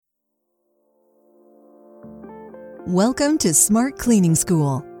Welcome to Smart Cleaning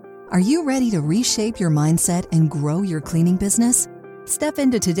School. Are you ready to reshape your mindset and grow your cleaning business? Step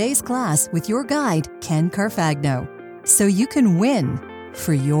into today's class with your guide, Ken Carfagno, so you can win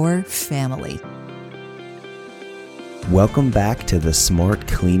for your family. Welcome back to the Smart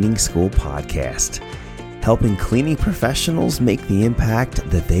Cleaning School podcast, helping cleaning professionals make the impact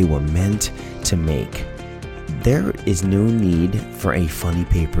that they were meant to make. There is no need for a funny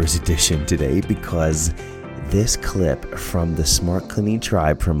papers edition today because this clip from the Smart Cleaning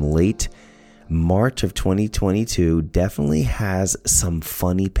Tribe from late March of 2022 definitely has some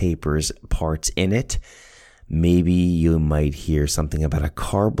funny papers parts in it. Maybe you might hear something about a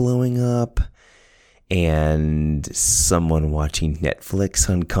car blowing up and someone watching Netflix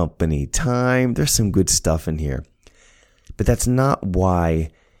on company time. There's some good stuff in here. But that's not why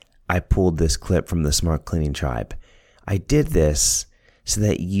I pulled this clip from the Smart Cleaning Tribe. I did this so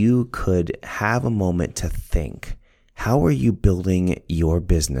that you could have a moment to think. How are you building your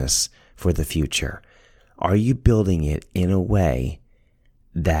business for the future? Are you building it in a way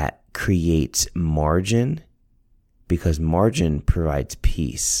that creates margin? Because margin provides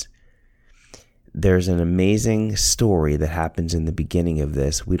peace. There's an amazing story that happens in the beginning of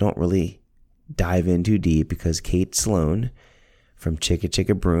this. We don't really dive in too deep because Kate Sloan from Chicka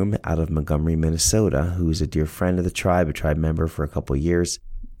Chicka Broom out of Montgomery, Minnesota, who's a dear friend of the tribe, a tribe member for a couple of years,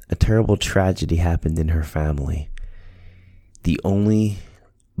 a terrible tragedy happened in her family. The only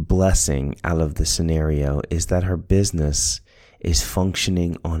blessing out of the scenario is that her business is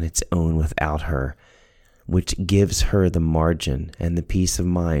functioning on its own without her, which gives her the margin and the peace of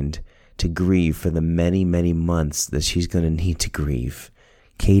mind to grieve for the many, many months that she's going to need to grieve.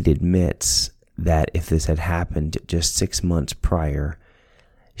 Kate admits that if this had happened just 6 months prior,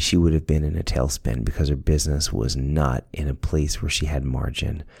 she would have been in a tailspin because her business was not in a place where she had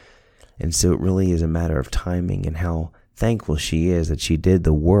margin. And so it really is a matter of timing and how thankful she is that she did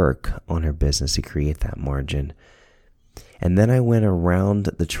the work on her business to create that margin. And then I went around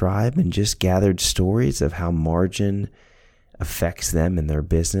the tribe and just gathered stories of how margin affects them in their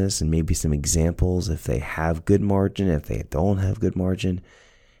business and maybe some examples if they have good margin, if they don't have good margin.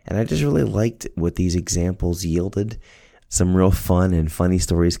 And I just really liked what these examples yielded. Some real fun and funny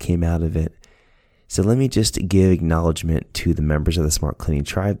stories came out of it. So let me just give acknowledgement to the members of the Smart Cleaning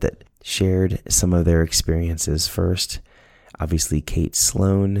Tribe that shared some of their experiences first. Obviously, Kate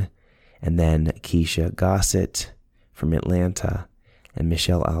Sloan, and then Keisha Gossett from Atlanta, and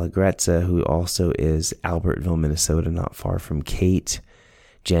Michelle Allegrezza, who also is Albertville, Minnesota, not far from Kate.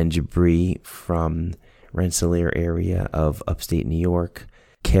 Jen Jabri from Rensselaer area of upstate New York.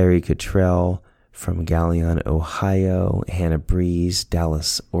 Carrie Cottrell from Gallion, Ohio. Hannah Breeze,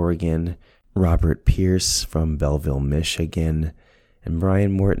 Dallas, Oregon. Robert Pierce from Belleville, Michigan. And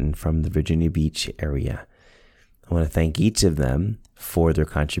Brian Morton from the Virginia Beach area. I want to thank each of them for their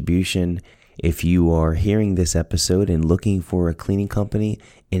contribution. If you are hearing this episode and looking for a cleaning company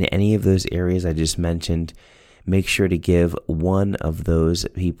in any of those areas I just mentioned, make sure to give one of those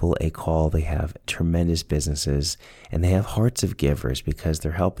people a call. They have tremendous businesses and they have hearts of givers because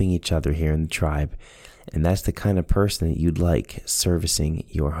they're helping each other here in the tribe. And that's the kind of person that you'd like servicing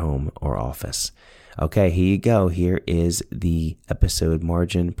your home or office. Okay, here you go. Here is the episode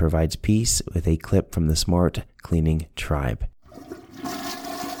Margin Provides Peace with a clip from the Smart Cleaning Tribe.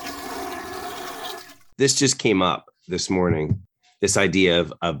 This just came up this morning, this idea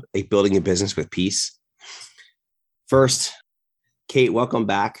of building a business with peace. First, Kate, welcome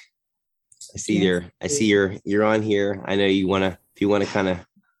back. I see you're on here. I know you want to, if you want to kind of,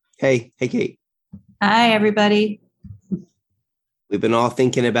 hey, Kate. Hi, everybody. We've been all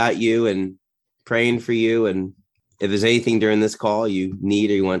thinking about you and praying for you. And if there's anything during this call you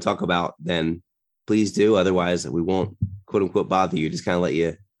need or you want to talk about, then please do. Otherwise, we won't, quote unquote, bother you. Just kind of let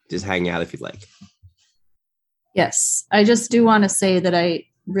you just hang out if you'd like. Yes, I just do want to say that I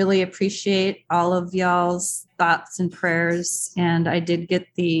really appreciate all of y'all's thoughts and prayers. And I did get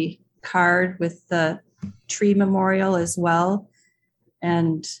the card with the tree memorial as well.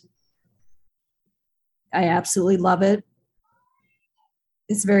 And I absolutely love it.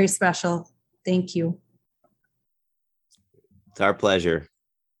 It's very special. Thank you. It's our pleasure.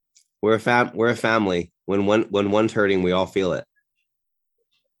 We're a family. When one's hurting, we all feel it.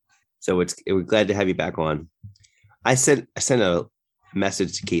 So we're glad to have you back on. I sent a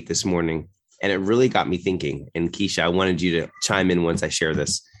message to Kate this morning, and it really got me thinking. And Keisha, I wanted you to chime in once I share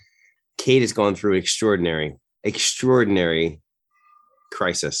this. Kate has gone through extraordinary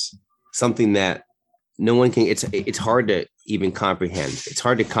crisis, something that no one can. It's hard to even comprehend. It's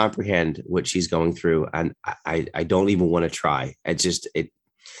hard to comprehend what she's going through, and I don't even want to try.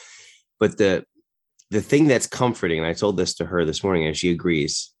 But the the thing that's comforting, and I told this to her this morning and she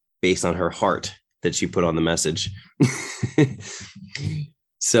agrees based on her heart that she put on the message.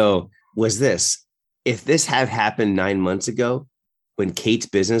 So was this, if this had happened 9 months ago, when Kate's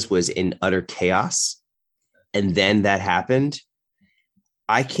business was in utter chaos, and then that happened,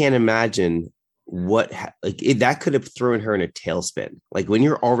 I can't imagine that could have thrown her in a tailspin. Like when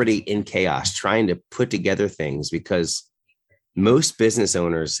you're already in chaos, trying to put together things, because most business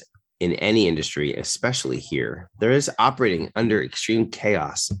owners in any industry, especially here, there is operating under extreme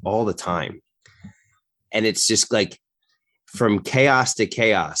chaos all the time. And it's just like from chaos to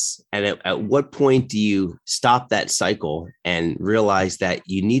chaos. And at what point do you stop that cycle and realize that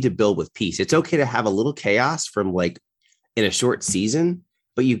you need to build with peace? It's okay to have a little chaos from like in a short season,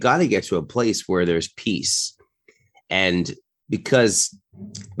 but you've got to get to a place where there's peace. And because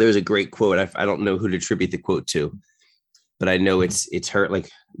there's a great quote, I don't know who to attribute the quote to, but I know it's her. Like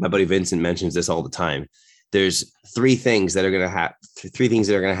my buddy Vincent mentions this all the time. There's three things that are going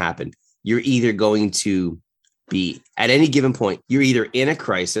to happen. You're either going to be at any given point, you're either in a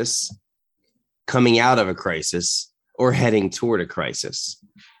crisis, coming out of a crisis, or heading toward a crisis.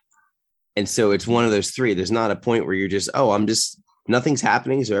 And so it's one of those three. There's not a point where you're just, nothing's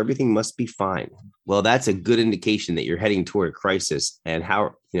happening, so everything must be fine. Well, that's a good indication that you're heading toward a crisis, and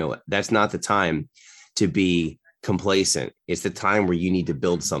that's not the time to be complacent. It's the time where you need to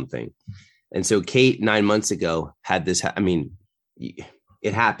build something. And so Kate 9 months ago had this,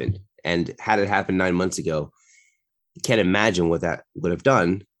 it happened. And had it happened 9 months ago, you can't imagine what that would have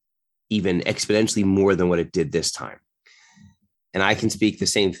done, even exponentially more than what it did this time. And I can speak the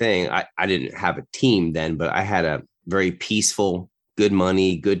same thing. I didn't have a team then, but I had a very peaceful, good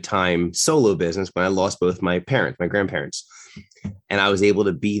money, good time solo business when I lost both my grandparents. And I was able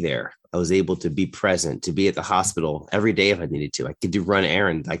to be there. I was able to be present, to be at the hospital every day if I needed to. I could run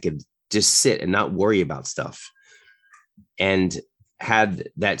errands. I could just sit and not worry about stuff. And had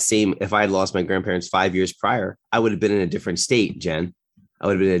that same, if I had lost my grandparents 5 years prior, I would have been in a different state, Jen. I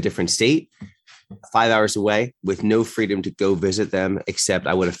would have been in a different state, 5 hours away, with no freedom to go visit them, except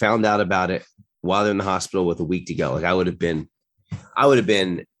I would have found out about it while they're in the hospital with a week to go. Like I would have been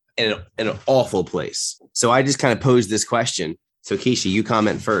in an awful place. So I just kind of posed this question. So Keisha, you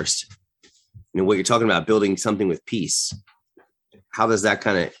comment first. What you're talking about, building something with peace. How does that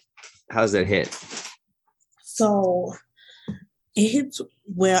hit? So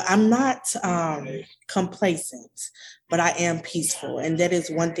I'm not complacent, but I am peaceful. And that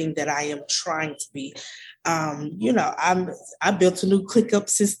is one thing that I am trying to be. I built a new ClickUp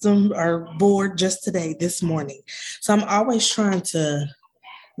system or board just this morning. So I'm always trying to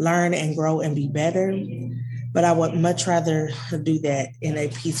learn and grow and be better, but I would much rather do that in a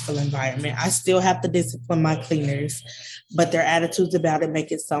peaceful environment. I still have to discipline my cleaners, but their attitudes about it make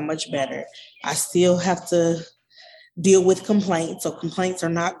it so much better. I still have to deal with complaints. So complaints are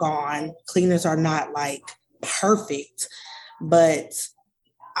not gone. Cleaners are not like perfect, but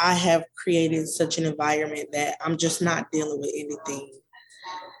I have created such an environment that I'm just not dealing with anything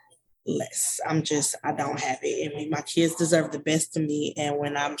less. I don't have it. And my kids deserve the best of me. And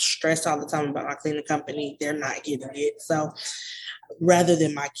when I'm stressed all the time about my cleaning company, they're not getting it. So rather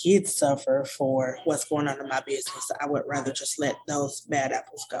than my kids suffer for what's going on in my business, I would rather just let those bad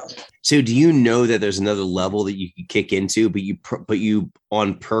apples go. So do you know that there's another level that you can kick into, but you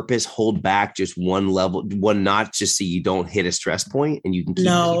on purpose hold back just one notch, just so you don't hit a stress point and you can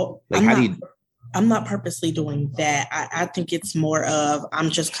keep I'm not purposely doing that. I think it's more of, I'm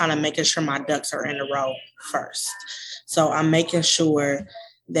just kind of making sure my ducks are in a row first. So I'm making sure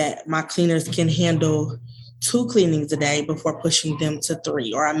that my cleaners can handle 2 cleanings a day before pushing them to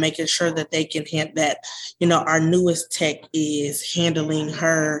 3, or I'm making sure that they can handle that. Our newest tech is handling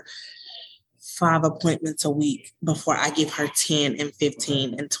her 5 appointments a week before I give her 10 and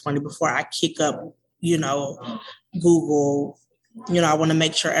 15 and 20, before I kick up, Google. I want to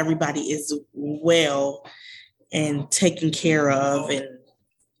make sure everybody is well and taken care of, and,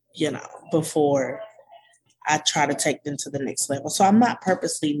 before I try to take them to the next level. So I'm not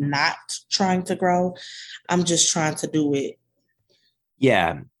purposely not trying to grow. I'm just trying to do it.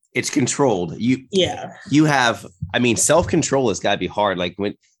 Yeah. It's controlled. You have, self-control has got to be hard. Like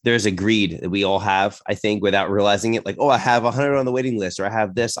when there's a greed that we all have, I think, without realizing it, like, I have 100 on the waiting list, or I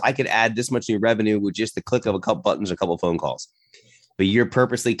have this, I could add this much new revenue with just the click of a couple buttons, a couple phone calls. But you're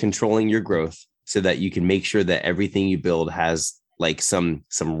purposely controlling your growth so that you can make sure that everything you build has like some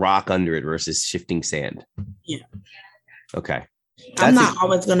rock under it versus shifting sand. Yeah. Okay. I'm not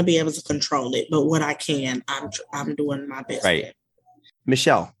always going to be able to control it, but what I can, I'm doing my best. Right.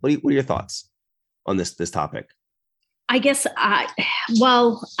 Michelle, what are your thoughts on this topic? I guess, I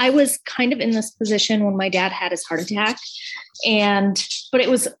was kind of in this position when my dad had his heart attack, but it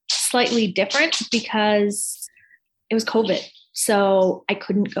was slightly different because it was COVID. So I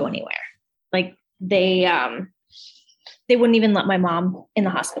couldn't go anywhere. Like they wouldn't even let my mom in the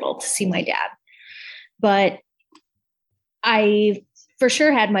hospital to see my dad. But I for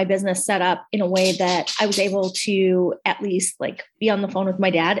sure had my business set up in a way that I was able to at least like be on the phone with my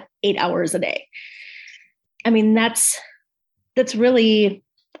dad 8 hours a day. I mean, that's really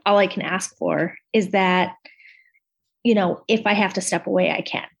all I can ask for, is that, you know, if I have to step away, I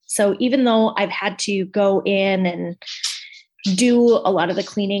can. So even though I've had to go in and do a lot of the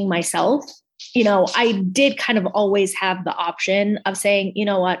cleaning myself, you know, I did kind of always have the option of saying, you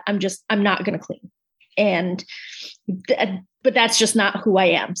know what, I'm not going to clean. But that's just not who I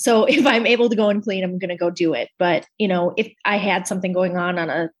am. So if I'm able to go and clean, I'm going to go do it. But, you know, if I had something going on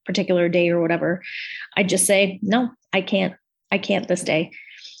a particular day or whatever, I'd just say, no, I can't this day.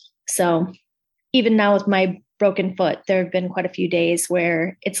 So even now with my broken foot, there have been quite a few days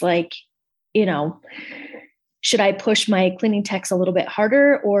where it's like, you know, should I push my cleaning techs a little bit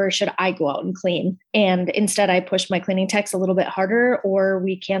harder, or should I go out and clean? And instead I pushed my cleaning techs a little bit harder, or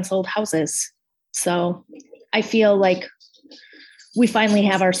we canceled houses. So I feel like we finally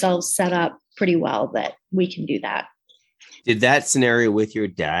have ourselves set up pretty well that we can do that. Did that scenario with your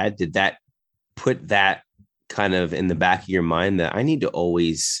dad, did that put that kind of in the back of your mind that I need to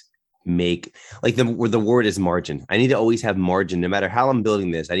always make, like the word is margin. I need to always have margin. No matter how I'm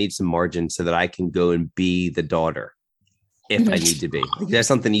building this, I need some margin so that I can go and be the daughter if I need to be. Is that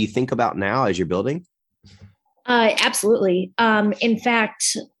something you think about now as you're building? Absolutely. In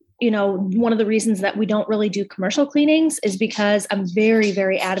fact, you know, one of the reasons that we don't really do commercial cleanings is because I'm very,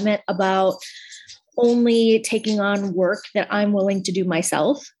 very adamant about only taking on work that I'm willing to do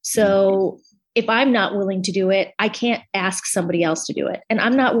myself. So if I'm not willing to do it, I can't ask somebody else to do it. And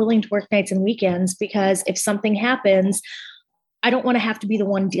I'm not willing to work nights and weekends because if something happens, I don't want to have to be the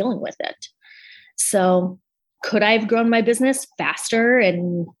one dealing with it. So could I have grown my business faster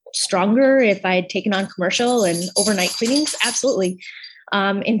and stronger if I had taken on commercial and overnight cleanings? Absolutely.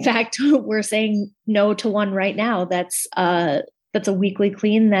 In fact, we're saying no to one right now. That's a weekly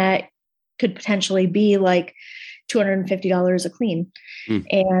clean that could potentially be like $250 a clean.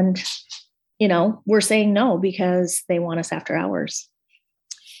 And, you know, we're saying no because they want us after hours.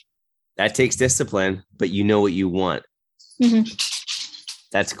 That takes discipline, but you know what you want. Mm-hmm.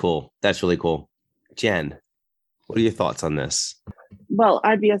 That's cool. That's really cool. Jen, what are your thoughts on this? Well,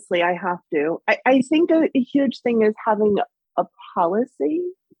 obviously I have to. I think a huge thing is having a policy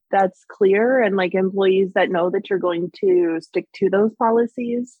that's clear and like employees that know that you're going to stick to those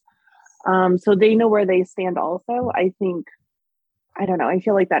policies. So they know where they stand also. I think, I don't know, I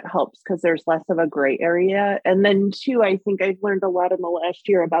feel like that helps because there's less of a gray area. And then two, I think I've learned a lot in the last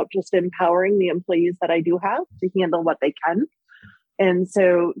year about just empowering the employees that I do have to handle what they can. And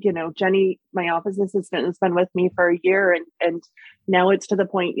so, you know, Jenny, my office assistant, has been with me for a year and now it's to the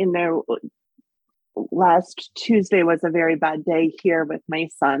point, you know, last Tuesday was a very bad day here with my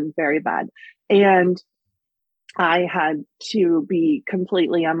son, very bad. And I had to be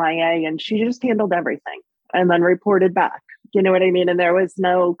completely MIA and she just handled everything and then reported back. You know what I mean? And there was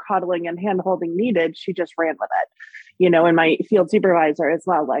no coddling and hand holding needed. She just ran with it, you know, and my field supervisor as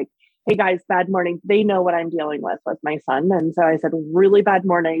well, like, hey guys, bad morning. They know what I'm dealing with my son. And so I said, really bad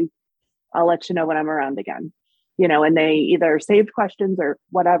morning. I'll let you know when I'm around again, you know, and they either saved questions or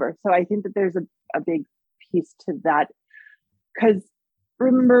whatever. So I think that there's a big piece to that, because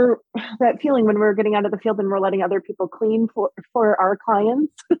remember that feeling when we're getting out of the field and we're letting other people clean for our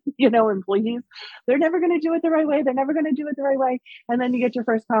clients, you know, employees, they're never going to do it the right way. They're never going to do it the right way. And then you get your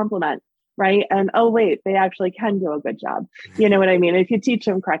first compliment, right? And, oh, wait, they actually can do a good job. You know what I mean? If you teach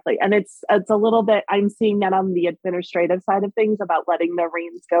them correctly. And it's a little bit, I'm seeing that on the administrative side of things about letting the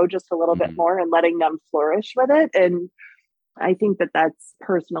reins go just a little bit more and letting them flourish with it. And I think that that's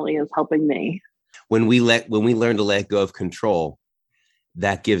personally is helping me. When we learn to let go of control,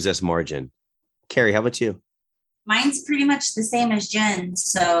 that gives us margin. Carrie, how about you? Mine's pretty much the same as Jen.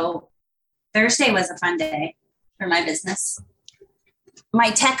 So Thursday was a fun day for my business.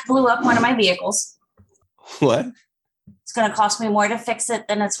 My tech blew up one of my vehicles. What? It's going to cost me more to fix it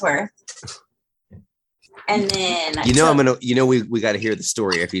than it's worth. And then we got to hear the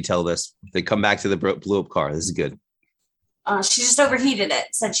story after you tell this. They come back to the blew up car. This is good. She just overheated it.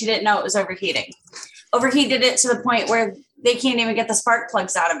 Said she didn't know it was overheating. Overheated it to the point where they can't even get the spark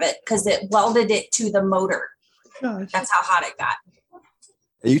plugs out of it because it welded it to the motor. Gosh. That's how hot it got.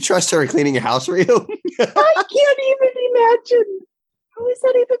 And you trust her cleaning your house for you? I can't even imagine. How is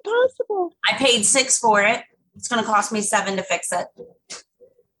that even possible? I paid $6 for it. It's going to cost me $7 to fix it.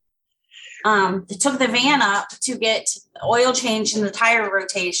 They took the van up to get oil change and the tire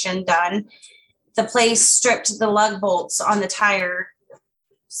rotation done. The place stripped the lug bolts on the tire.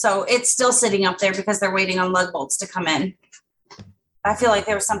 So it's still sitting up there because they're waiting on lug bolts to come in. I feel like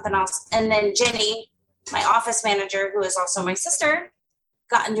there was something else. And then Jenny, my office manager, who is also my sister,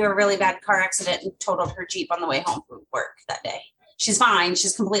 got into a really bad car accident and totaled her Jeep on the way home from work that day. She's fine.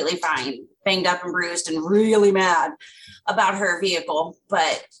 She's completely fine, banged up and bruised and really mad about her vehicle.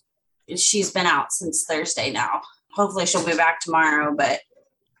 But she's been out since Thursday now. Hopefully she'll be back tomorrow. But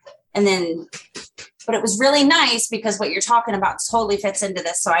it was really nice because what you're talking about totally fits into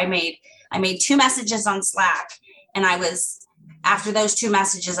this. So I made 2 messages on Slack, and after those 2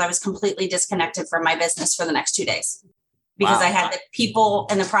 messages, I was completely disconnected from my business for the next 2 days because I had the people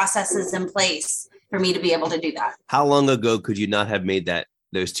and the processes in place for me to be able to do that. How long ago could you not have made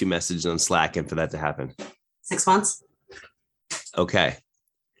those 2 messages on Slack and for that to happen? 6 months. Okay.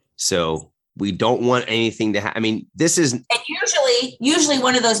 So we don't want anything to happen. I mean, this is... And usually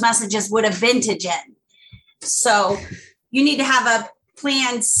one of those messages would have been to Jen. So you need to have a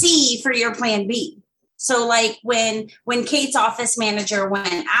plan C for your plan B. So like when Kate's office manager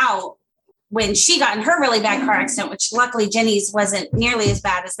went out, when she got in her really bad car accident, which luckily Jenny's wasn't nearly as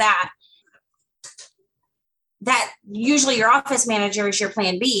bad as that usually your office manager is your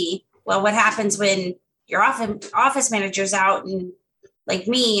plan B. Well, what happens when your office manager's out? And like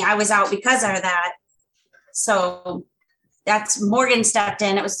me, I was out because of that. So that's Morgan stepped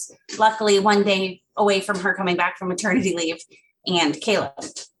in. It was luckily one day away from her coming back from maternity leave, and Caleb.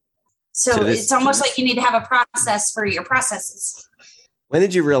 So it's almost like you need to have a process for your processes. When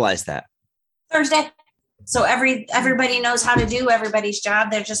did you realize that? Thursday. So everybody knows how to do everybody's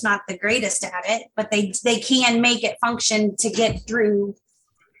job. They're just not the greatest at it, but they can make it function to get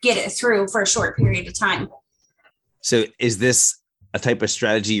it through for a short period of time. So is this a type of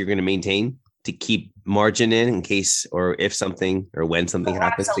strategy you're going to maintain to keep margin in case or if something or when something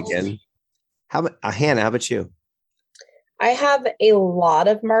happens again? How about Hannah? How about you? I have a lot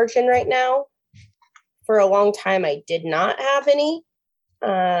of margin right now. For a long time, I did not have any.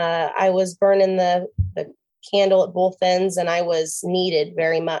 I was burning the candle at both ends, and I was needed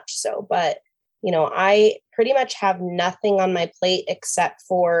very much so. But, I pretty much have nothing on my plate except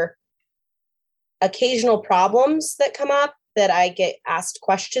for occasional problems that come up that I get asked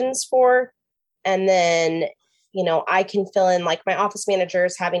questions for. And then, I can fill in, like my office manager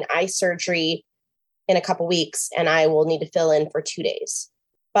is having eye surgery in a couple weeks, and I will need to fill in for 2 days.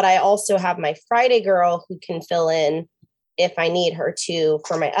 But I also have my Friday girl who can fill in if I need her to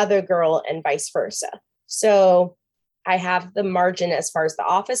for my other girl, and vice versa. So I have the margin as far as the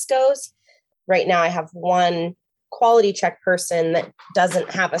office goes. Right now I have one quality check person that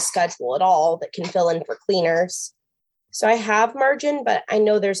doesn't have a schedule at all that can fill in for cleaners. So I have margin, but I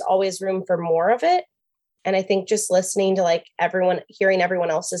know there's always room for more of it. And I think just listening to hearing everyone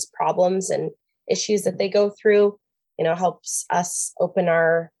else's problems and issues that they go through, helps us open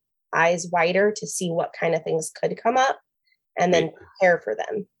our eyes wider to see what kind of things could come up and then prepare for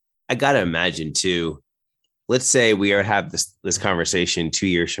them. I got to imagine too, let's say we have this conversation 2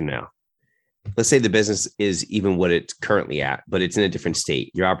 years from now. Let's say the business is even what it's currently at, but it's in a different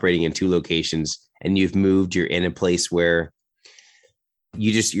state. You're operating in 2 locations and you've moved, you're in a place where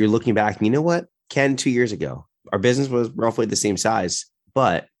you're looking back and you know what, Ken, 2 years ago, our business was roughly the same size,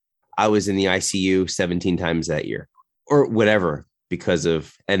 but I was in the ICU 17 times that year or whatever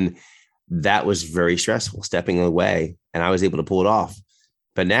and that was very stressful stepping away, and I was able to pull it off.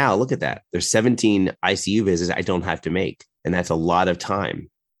 But now look at that. There's 17 ICU visits I don't have to make. And that's a lot of time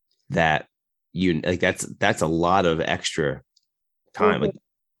that that's a lot of extra time. Mm-hmm.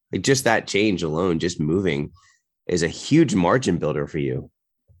 Like just that change alone, just moving is a huge margin builder for you.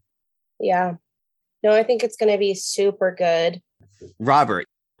 Yeah. No, I think it's going to be super good. Robert.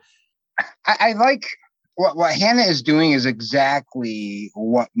 I like what Hannah is doing is exactly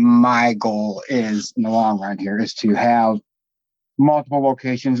what my goal is in the long run here, is to have multiple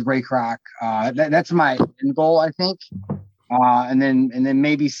locations, Ray Kroc. That's my end goal, I think. And then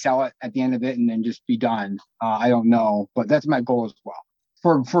maybe sell it at the end of it and then just be done. I don't know, but that's my goal as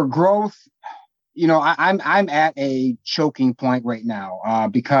well. For growth, I'm at a choking point right now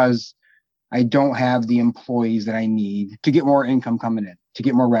because I don't have the employees that I need to get more income coming in, to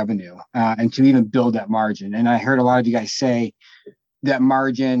get more revenue, and to even build that margin. And I heard a lot of you guys say that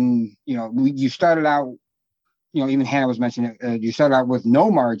margin, you started out, even Hannah was mentioning it, you started out with no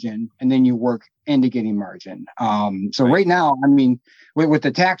margin and then you work into getting margin. So right now, I mean, with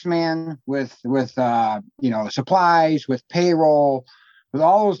the tax man, with supplies, with payroll, with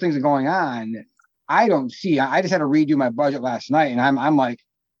all those things going on, I don't see. I just had to redo my budget last night, and I'm like,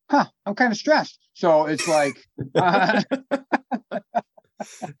 I'm kind of stressed. So it's like,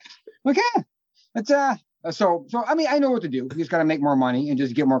 okay, it's so I mean, I know what to do. You just got to make more money and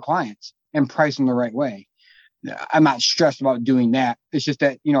just get more clients and price them the right way. I'm not stressed about doing that. It's just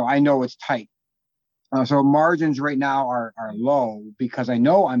that, I know it's tight. So margins right now are low because I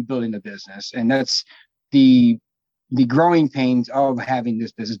know I'm building the business, and that's the growing pains of having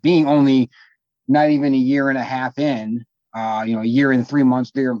this business being only not even a year and a half in, a year and 3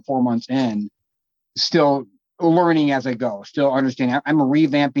 months, year and 4 months in, still learning as I go, still understanding. I'm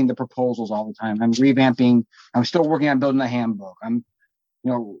revamping the proposals all the time. I'm still working on building a handbook. I'm,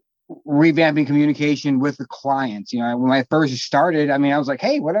 revamping communication with the clients. When I first started, I was like,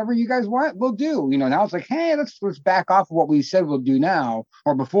 hey, whatever you guys want, we'll do. Now it's like, hey, let's back off of what we said we'll do now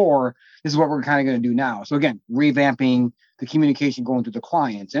or before. This is what we're kind of going to do now. So again, revamping the communication going to the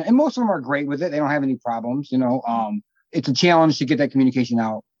clients, and most of them are great with it. They don't have any problems. It's a challenge to get that communication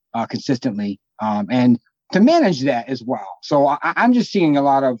out consistently and to manage that as well. So I'm just seeing a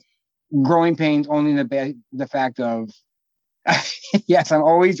lot of growing pains only in the fact of, yes, I'm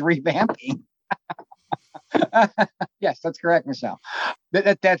always revamping. Yes, that's correct, Michelle.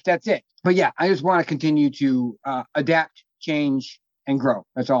 That's it. But yeah, I just want to continue to adapt, change, and grow.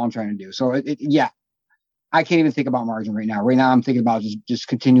 That's all I'm trying to do. So I can't even think about margin right now. Right now, I'm thinking about just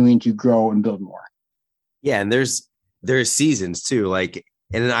continuing to grow and build more. Yeah, and there's seasons too. Like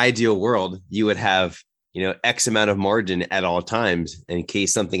in an ideal world, you would have X amount of margin at all times. And in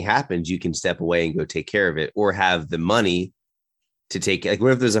case something happens, you can step away and go take care of it, or have the money to take, like,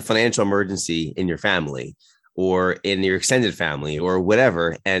 what if there's a financial emergency in your family or in your extended family or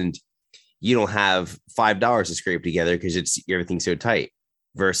whatever, and you don't have $5 to scrape together because everything's so tight,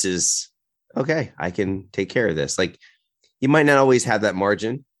 versus, okay, I can take care of this. Like, you might not always have that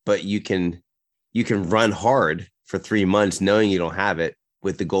margin, but you can run hard for 3 months knowing you don't have it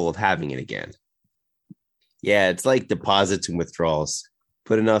with the goal of having it again. Yeah, it's like deposits and withdrawals.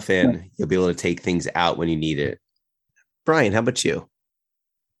 Put enough in, you'll be able to take things out when you need it. Brian, how about you?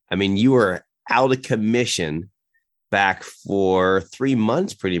 You were out of commission back for 3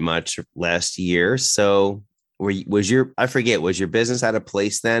 months pretty much last year. So was your business at a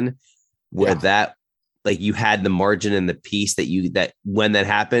place then where that, like, you had the margin and the piece that when that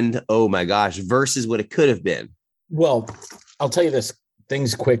happened, oh my gosh, versus what it could have been? Well, I'll tell you this,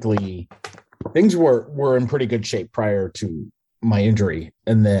 things were in pretty good shape prior to my injury.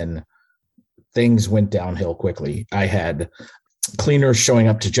 And then things went downhill quickly. I had cleaners showing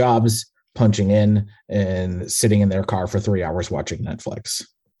up to jobs, punching in and sitting in their car for 3 hours watching Netflix.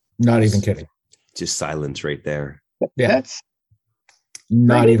 Not even kidding. Just silence right there. Yeah. That's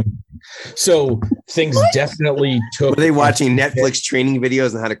not even. So things definitely took. Were they watching Netflix training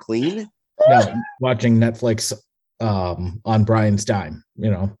videos on how to clean? No, watching Netflix on Brian's dime,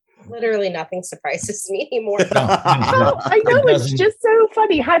 Literally nothing surprises me anymore. I know, it's just so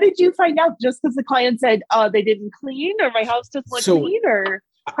funny. How did you find out? Just because the client said, they didn't clean, or my house doesn't look clean, or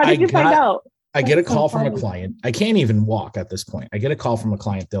how did you find out? I get a call from a client. I can't even walk at this point. I get a call from a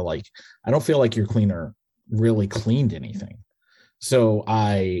client. They're like, I don't feel like your cleaner really cleaned anything. So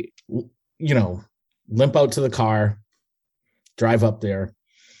I, limp out to the car, drive up there.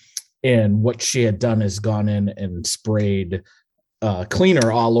 And what she had done is gone in and sprayed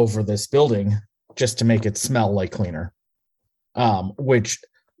cleaner all over this building just to make it smell like cleaner, which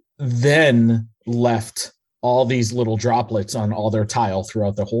then left all these little droplets on all their tile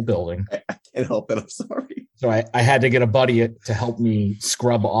throughout the whole building. I can't help it. I'm sorry. So I had to get a buddy to help me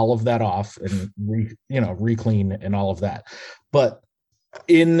scrub all of that off and re-clean and all of that. But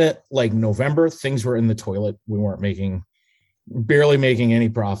in like November, things were in the toilet. We weren't barely making any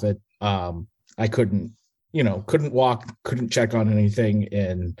profit. I couldn't walk, couldn't check on anything.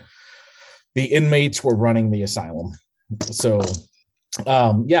 And the inmates were running the asylum. So,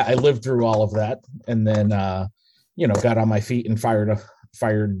 I lived through all of that, and then, got on my feet and fired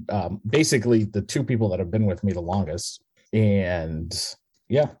basically the two people that have been with me the longest. And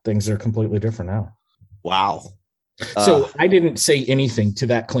things are completely different now. Wow. So I didn't say anything to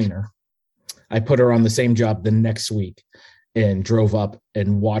that cleaner. I put her on the same job the next week and drove up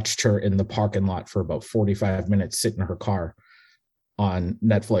and watched her in the parking lot for about 45 minutes, sit in her car on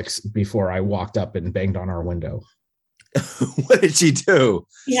Netflix before I walked up and banged on our window. What did she do?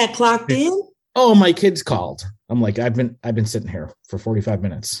 Yeah, clocked in. Oh, my kids called. I'm like, I've been sitting here for 45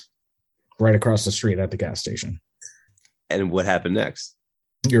 minutes right across the street at the gas station. And what happened next?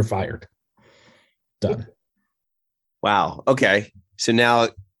 You're fired. Done. Wow. Okay. So now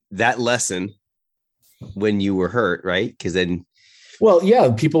that lesson when you were hurt, right? Because then. Well,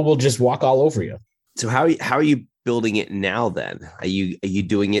 yeah, people will just walk all over you. So how are you building it now then? Are you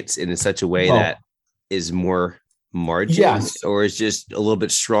doing it in such a way that is more margin, yes, or is just a little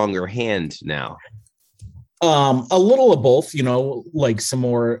bit stronger hand now? A little of both, like some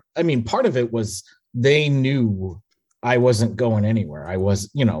more. I mean, part of it was they knew I wasn't going anywhere. I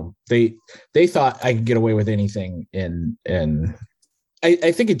was, they thought I could get away with anything. And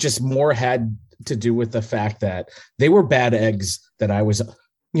I think it just more had to do with the fact that they were bad eggs that I was,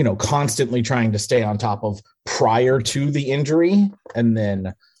 constantly trying to stay on top of prior to the injury. And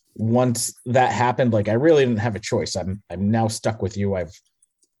then once that happened, like I really didn't have a choice. I'm now stuck with you. I've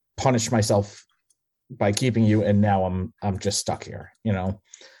punished myself by keeping you, and now I'm just stuck here,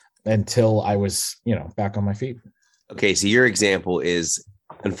 until I was, back on my feet. Okay, so your example is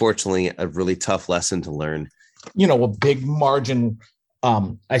unfortunately a really tough lesson to learn. A big margin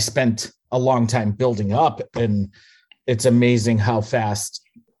I spent a long time building up, and it's amazing how fast,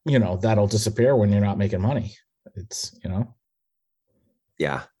 that'll disappear when you're not making money. It's,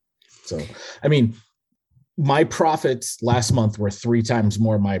 Yeah. So, I mean, my profits last month were 3 times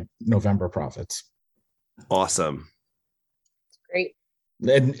more my November profits. Awesome. Great.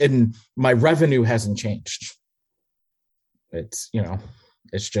 And my revenue hasn't changed. It's,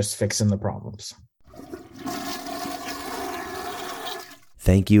 it's just fixing the problems.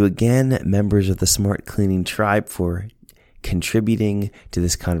 Thank you again, members of the Smart Cleaning Tribe, for contributing to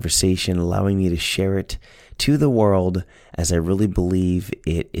this conversation, allowing me to share it to the world, as I really believe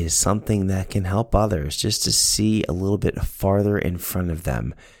it is something that can help others just to see a little bit farther in front of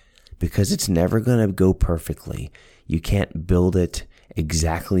them, because it's never going to go perfectly. You can't build it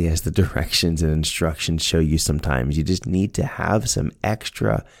exactly as the directions and instructions show you sometimes. You just need to have some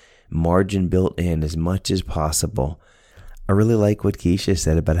extra margin built in as much as possible. I really like what Keisha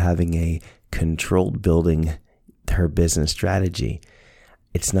said about having a controlled building her business strategy.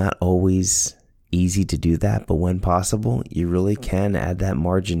 It's not always easy to do that, but when possible, you really can add that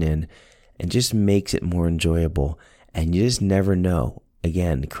margin in, and just makes it more enjoyable. And you just never know.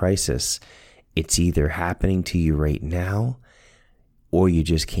 Again, crisis, it's either happening to you right now, or you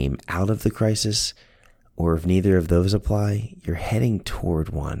just came out of the crisis, or if neither of those apply, you're heading toward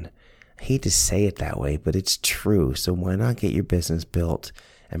one. I hate to say it that way, but it's true. So why not get your business built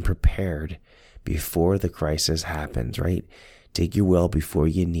and prepared before the crisis happens, right? Dig your well before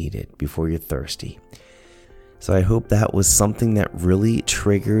you need it, before you're thirsty. So I hope that was something that really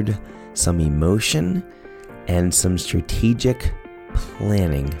triggered some emotion and some strategic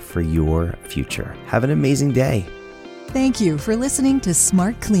planning for your future. Have an amazing day. Thank you for listening to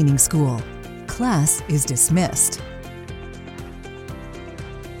Smart Cleaning School. Class is dismissed.